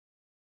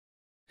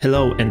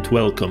Hello and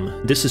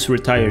welcome, this is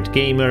Retired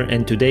Gamer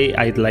and today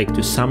I'd like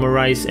to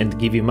summarize and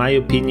give you my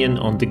opinion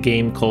on the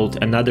game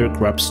called Another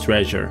Corpse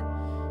Treasure.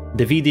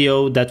 The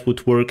video that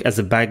would work as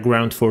a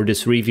background for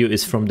this review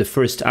is from the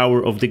first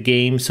hour of the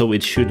game, so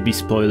it should be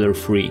spoiler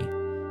free.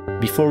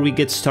 Before we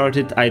get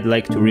started, I'd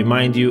like to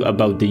remind you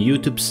about the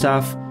YouTube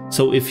stuff,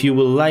 so if you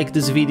will like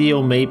this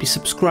video, maybe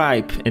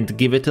subscribe and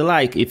give it a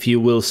like if you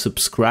will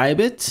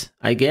subscribe it,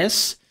 I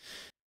guess.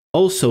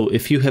 Also,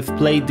 if you have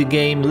played the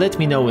game, let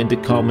me know in the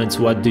comments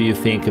what do you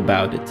think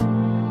about it.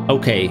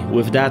 Okay,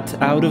 with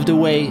that out of the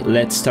way,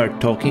 let's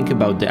start talking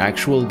about the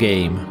actual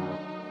game.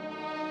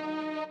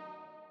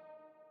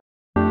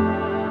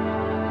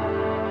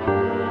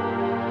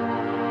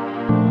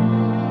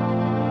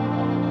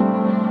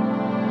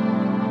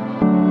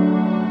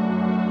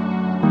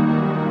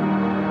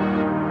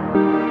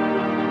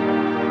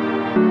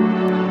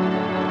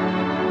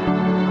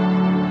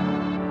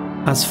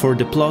 As for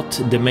the plot,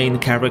 the main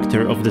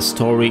character of the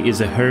story is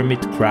a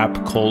hermit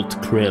crab called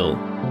Krill.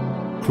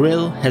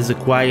 Krill has a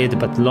quiet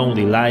but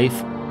lonely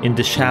life in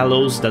the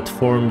shallows that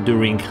form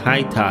during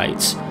high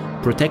tides,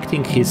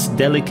 protecting his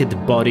delicate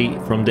body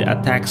from the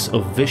attacks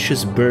of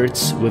vicious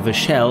birds with a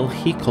shell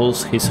he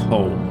calls his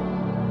home.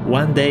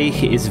 One day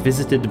he is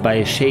visited by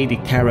a shady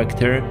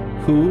character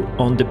who,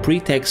 on the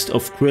pretext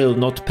of Krill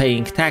not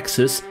paying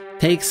taxes,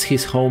 takes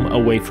his home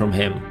away from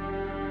him.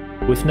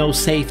 With no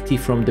safety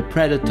from the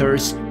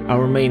predators,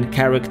 our main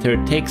character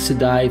takes a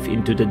dive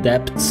into the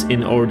depths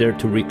in order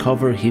to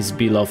recover his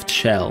beloved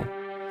shell.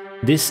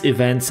 These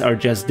events are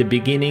just the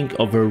beginning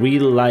of a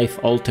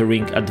real-life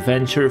altering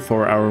adventure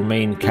for our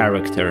main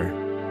character.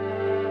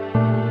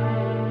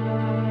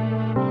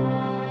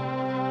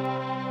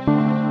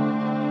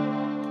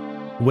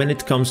 When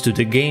it comes to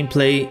the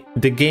gameplay,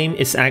 the game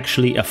is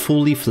actually a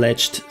fully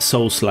fledged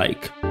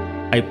Souls-like.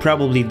 I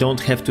probably don't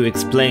have to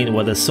explain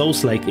what a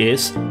Souls-like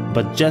is,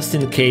 but just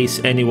in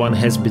case anyone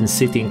has been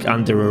sitting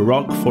under a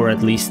rock for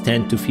at least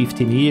 10 to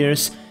 15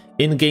 years,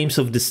 in games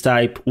of this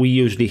type we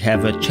usually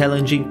have a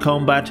challenging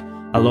combat,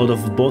 a lot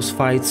of boss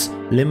fights,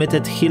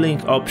 limited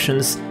healing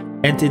options,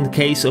 and in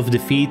case of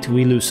defeat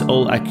we lose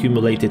all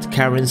accumulated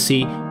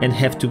currency and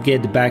have to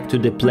get back to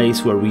the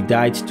place where we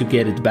died to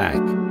get it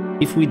back.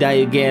 If we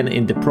die again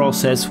in the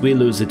process, we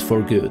lose it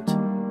for good.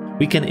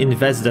 We can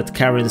invest that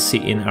currency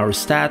in our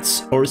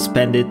stats or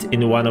spend it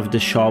in one of the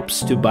shops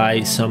to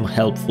buy some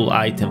helpful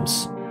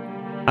items.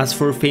 As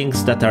for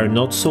things that are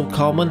not so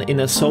common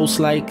in a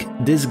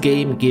Souls-like, this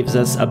game gives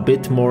us a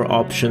bit more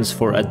options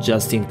for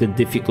adjusting the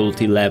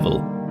difficulty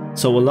level,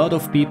 so a lot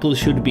of people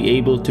should be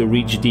able to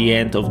reach the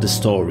end of the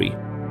story.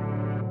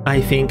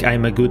 I think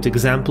I'm a good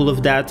example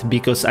of that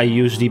because I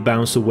usually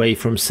bounce away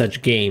from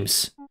such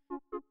games.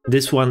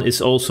 This one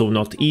is also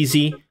not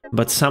easy,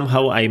 but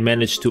somehow I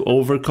managed to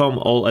overcome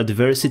all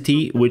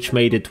adversity, which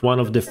made it one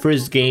of the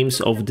first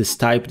games of this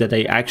type that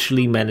I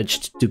actually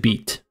managed to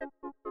beat.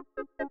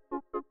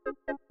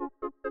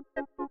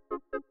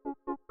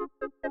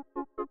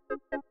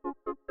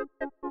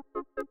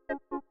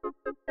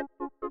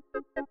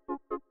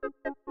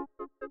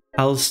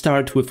 I'll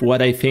start with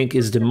what I think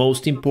is the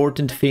most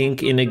important thing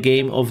in a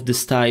game of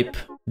this type,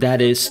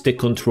 that is the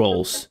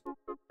controls.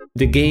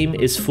 The game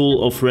is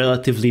full of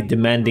relatively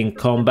demanding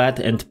combat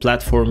and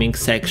platforming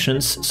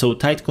sections, so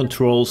tight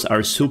controls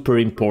are super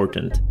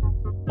important.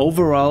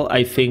 Overall,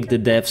 I think the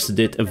devs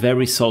did a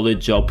very solid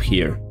job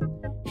here.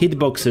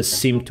 Hitboxes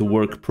seem to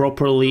work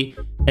properly,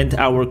 and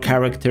our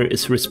character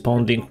is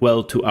responding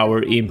well to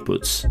our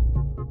inputs.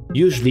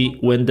 Usually,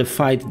 when the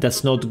fight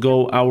does not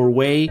go our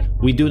way,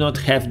 we do not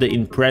have the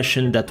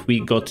impression that we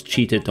got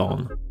cheated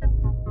on.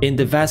 In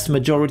the vast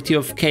majority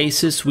of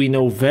cases, we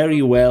know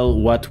very well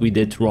what we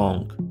did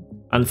wrong.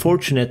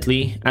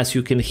 Unfortunately, as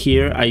you can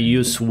hear, I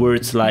use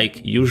words like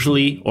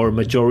usually or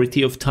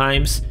majority of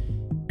times,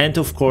 and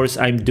of course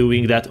I'm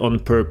doing that on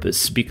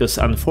purpose, because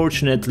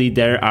unfortunately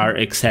there are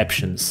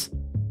exceptions.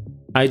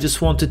 I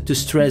just wanted to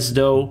stress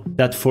though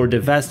that for the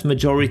vast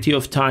majority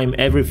of time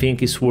everything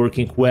is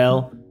working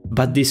well,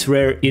 but these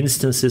rare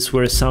instances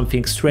where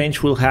something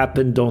strange will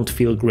happen don't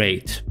feel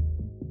great.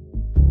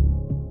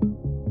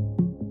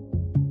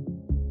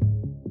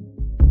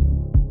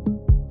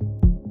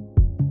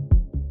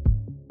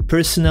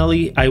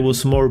 Personally, I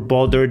was more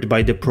bothered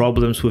by the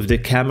problems with the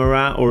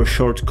camera or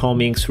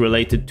shortcomings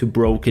related to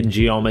broken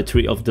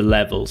geometry of the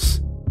levels.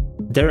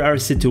 There are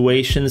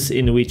situations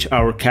in which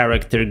our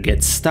character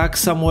gets stuck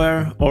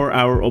somewhere or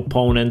our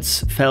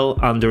opponents fell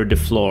under the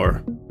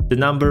floor. The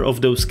number of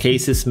those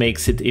cases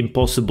makes it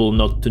impossible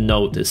not to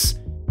notice.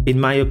 In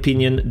my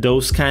opinion,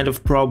 those kind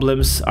of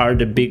problems are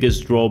the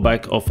biggest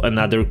drawback of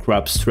Another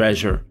Corpse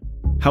Treasure.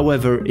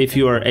 However, if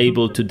you are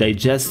able to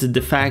digest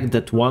the fact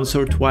that once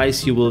or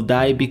twice you will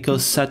die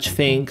because such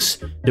things,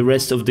 the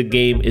rest of the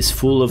game is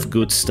full of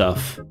good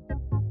stuff.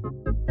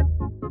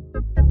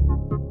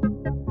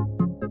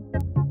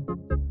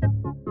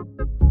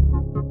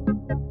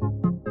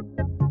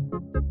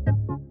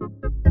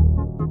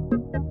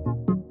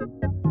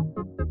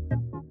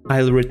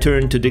 I'll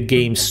return to the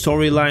game's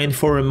storyline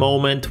for a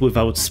moment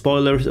without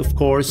spoilers of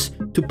course,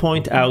 to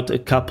point out a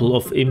couple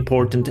of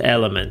important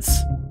elements.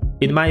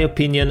 In my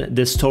opinion,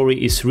 the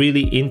story is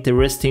really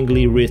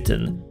interestingly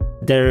written.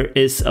 There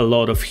is a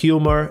lot of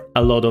humor,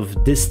 a lot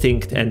of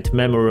distinct and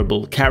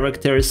memorable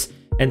characters,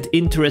 and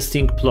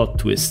interesting plot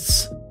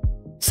twists.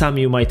 Some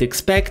you might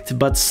expect,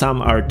 but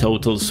some are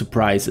total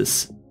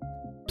surprises.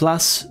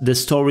 Plus, the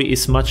story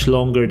is much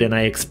longer than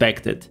I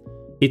expected.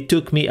 It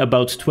took me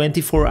about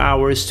 24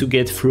 hours to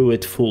get through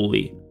it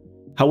fully.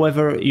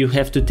 However, you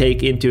have to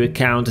take into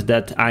account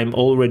that I'm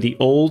already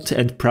old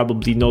and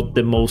probably not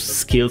the most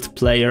skilled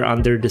player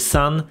under the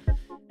sun,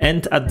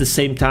 and at the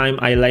same time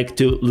I like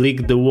to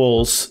lick the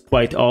walls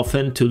quite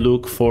often to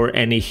look for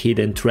any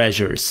hidden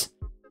treasures.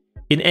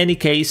 In any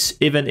case,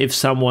 even if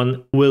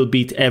someone will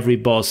beat every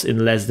boss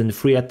in less than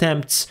 3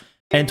 attempts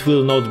and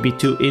will not be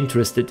too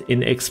interested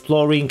in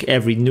exploring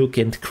every nook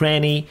and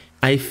cranny,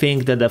 I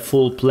think that a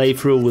full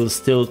playthrough will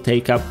still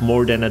take up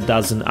more than a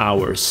dozen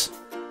hours.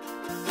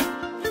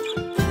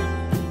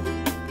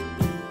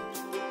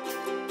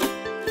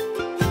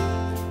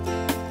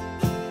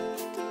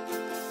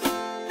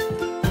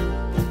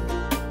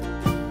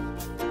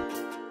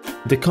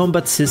 The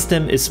combat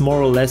system is more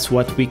or less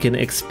what we can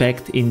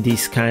expect in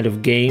these kind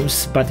of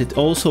games, but it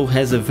also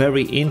has a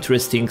very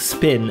interesting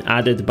spin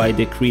added by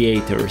the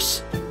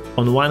creators.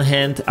 On one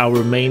hand,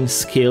 our main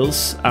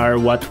skills are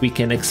what we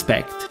can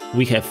expect.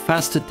 We have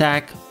fast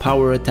attack,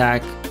 power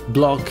attack,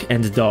 block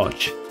and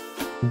dodge.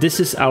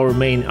 This is our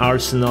main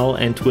arsenal,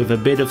 and with a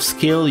bit of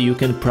skill you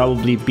can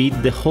probably beat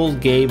the whole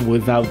game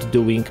without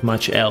doing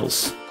much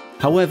else.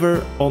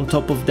 However, on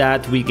top of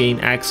that we gain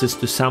access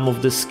to some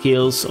of the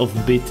skills of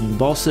beaten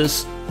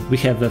bosses. We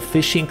have a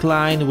fishing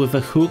line with a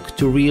hook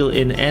to reel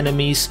in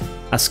enemies,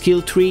 a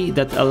skill tree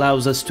that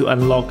allows us to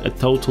unlock a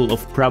total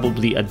of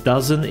probably a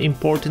dozen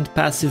important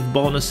passive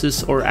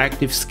bonuses or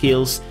active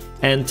skills,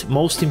 and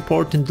most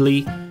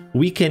importantly,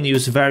 we can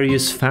use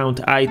various found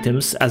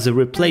items as a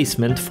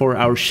replacement for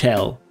our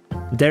shell.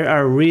 There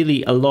are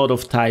really a lot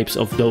of types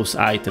of those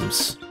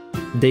items.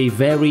 They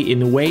vary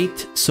in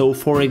weight, so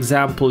for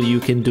example you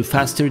can do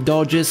faster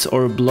dodges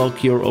or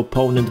block your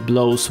opponent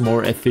blows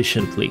more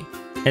efficiently.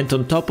 And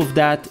on top of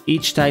that,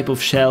 each type of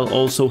shell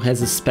also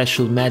has a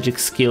special magic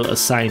skill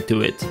assigned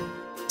to it.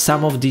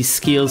 Some of these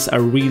skills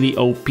are really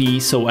OP,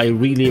 so I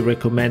really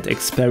recommend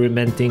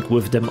experimenting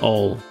with them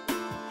all.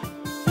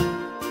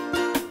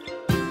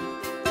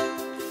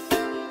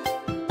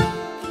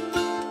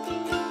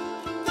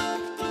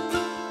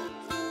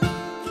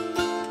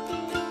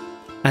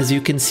 As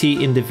you can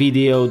see in the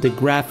video, the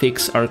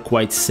graphics are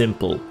quite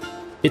simple.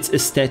 It's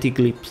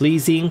aesthetically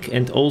pleasing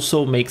and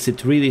also makes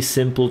it really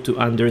simple to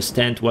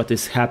understand what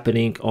is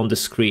happening on the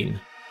screen.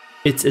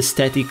 It's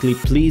aesthetically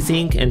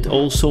pleasing and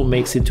also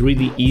makes it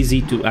really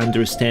easy to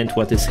understand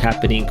what is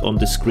happening on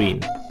the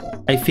screen.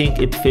 I think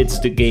it fits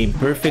the game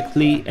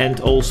perfectly, and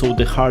also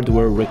the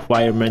hardware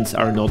requirements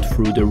are not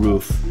through the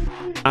roof.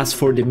 As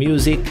for the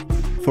music,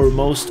 for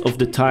most of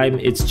the time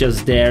it's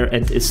just there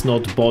and it's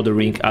not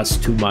bothering us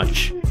too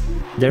much.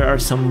 There are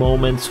some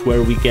moments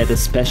where we get a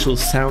special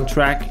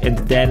soundtrack and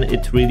then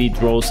it really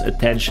draws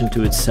attention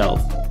to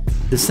itself.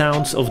 The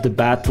sounds of the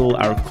battle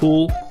are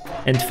cool,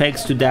 and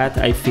thanks to that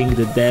I think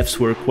the devs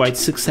were quite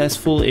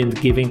successful in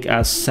giving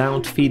us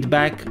sound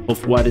feedback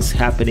of what is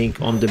happening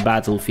on the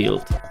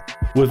battlefield.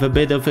 With a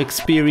bit of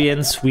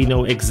experience we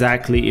know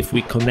exactly if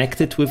we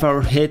connected with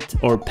our hit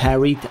or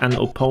parried an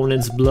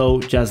opponent's blow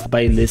just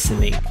by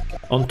listening.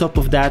 On top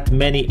of that,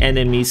 many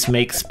enemies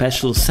make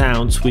special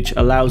sounds which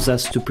allows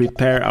us to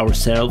prepare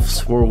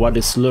ourselves for what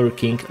is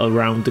lurking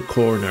around the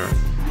corner.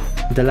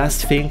 The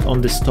last thing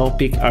on this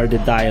topic are the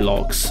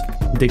dialogues.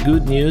 The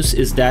good news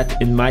is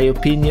that, in my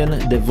opinion,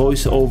 the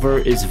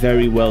voiceover is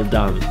very well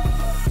done.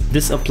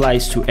 This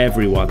applies to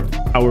everyone,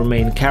 our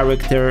main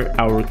character,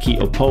 our key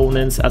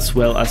opponents, as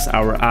well as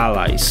our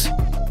allies.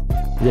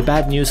 The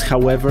bad news,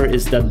 however,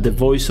 is that the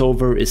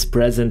voiceover is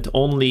present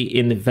only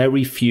in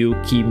very few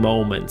key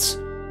moments.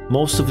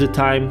 Most of the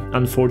time,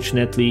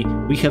 unfortunately,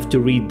 we have to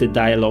read the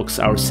dialogues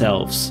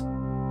ourselves.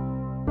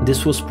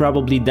 This was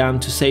probably done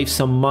to save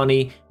some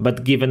money,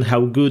 but given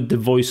how good the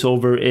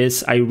voiceover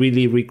is, I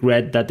really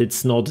regret that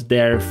it's not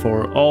there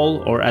for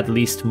all or at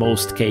least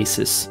most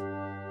cases.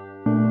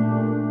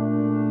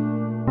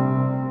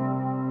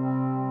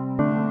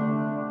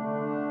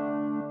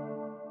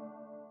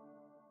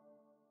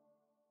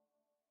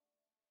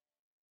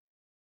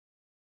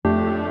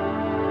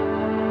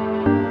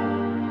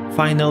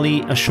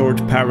 Finally, a short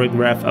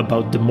paragraph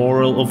about the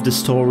moral of the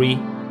story.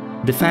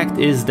 The fact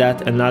is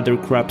that another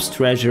Crab's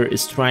treasure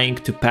is trying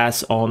to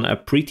pass on a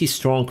pretty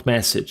strong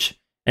message,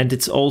 and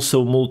it's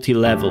also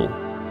multi-level.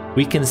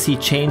 We can see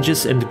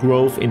changes and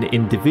growth in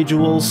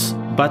individuals,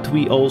 but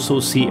we also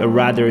see a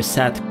rather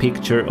sad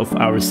picture of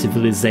our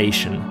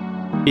civilization.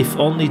 If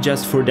only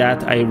just for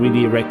that, I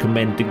really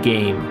recommend the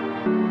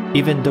game.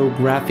 Even though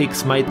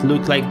graphics might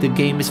look like the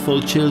game is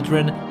for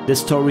children, the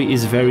story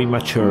is very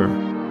mature.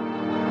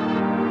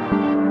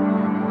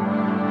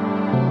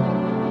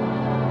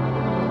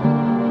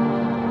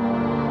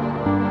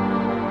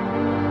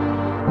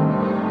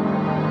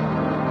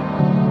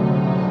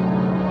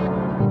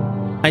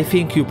 I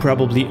think you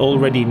probably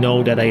already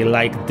know that I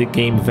liked the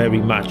game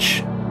very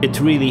much. It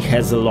really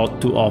has a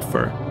lot to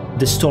offer.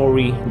 The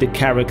story, the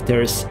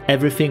characters,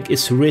 everything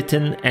is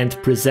written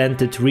and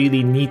presented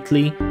really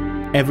neatly.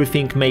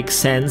 Everything makes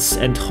sense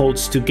and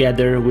holds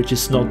together, which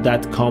is not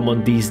that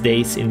common these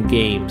days in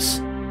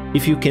games.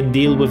 If you can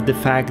deal with the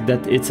fact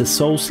that it's a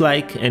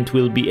Souls-like and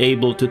will be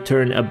able to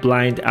turn a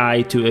blind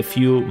eye to a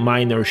few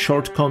minor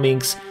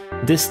shortcomings,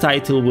 this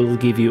title will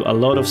give you a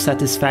lot of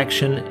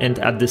satisfaction and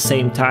at the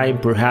same time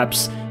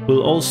perhaps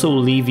will also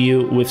leave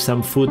you with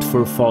some food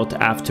for thought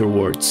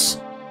afterwards.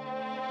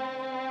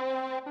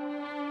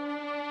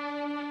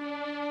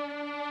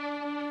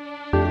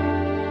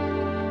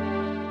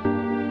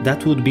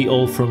 That would be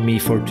all from me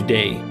for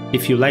today.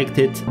 If you liked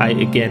it, I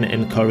again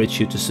encourage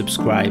you to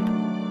subscribe.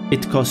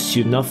 It costs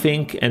you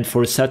nothing, and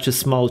for such a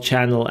small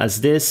channel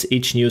as this,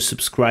 each new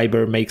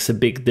subscriber makes a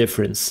big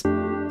difference.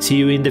 See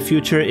you in the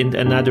future in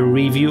another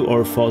review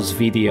or thoughts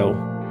video.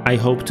 I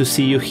hope to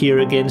see you here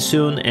again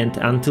soon, and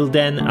until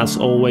then, as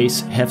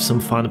always, have some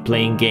fun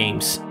playing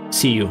games.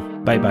 See you,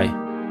 bye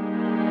bye.